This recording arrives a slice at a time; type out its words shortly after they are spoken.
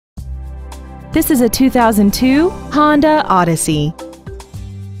This is a 2002 Honda Odyssey.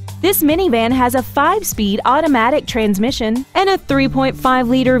 This minivan has a 5-speed automatic transmission and a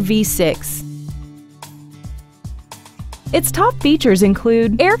 3.5-liter V6. Its top features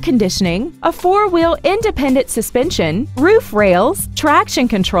include air conditioning, a 4-wheel independent suspension, roof rails, traction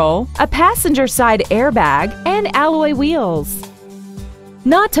control, a passenger side airbag, and alloy wheels.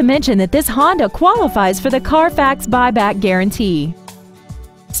 Not to mention that this Honda qualifies for the Carfax buyback guarantee.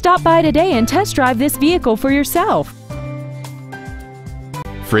 Stop by today and test drive this vehicle for yourself.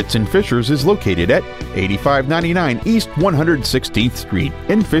 FritzinFishers is located at 8599 East 116th Street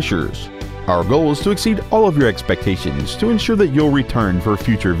in Fishers. Our goal is to exceed all of your expectations to ensure that you'll return for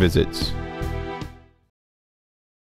future visits.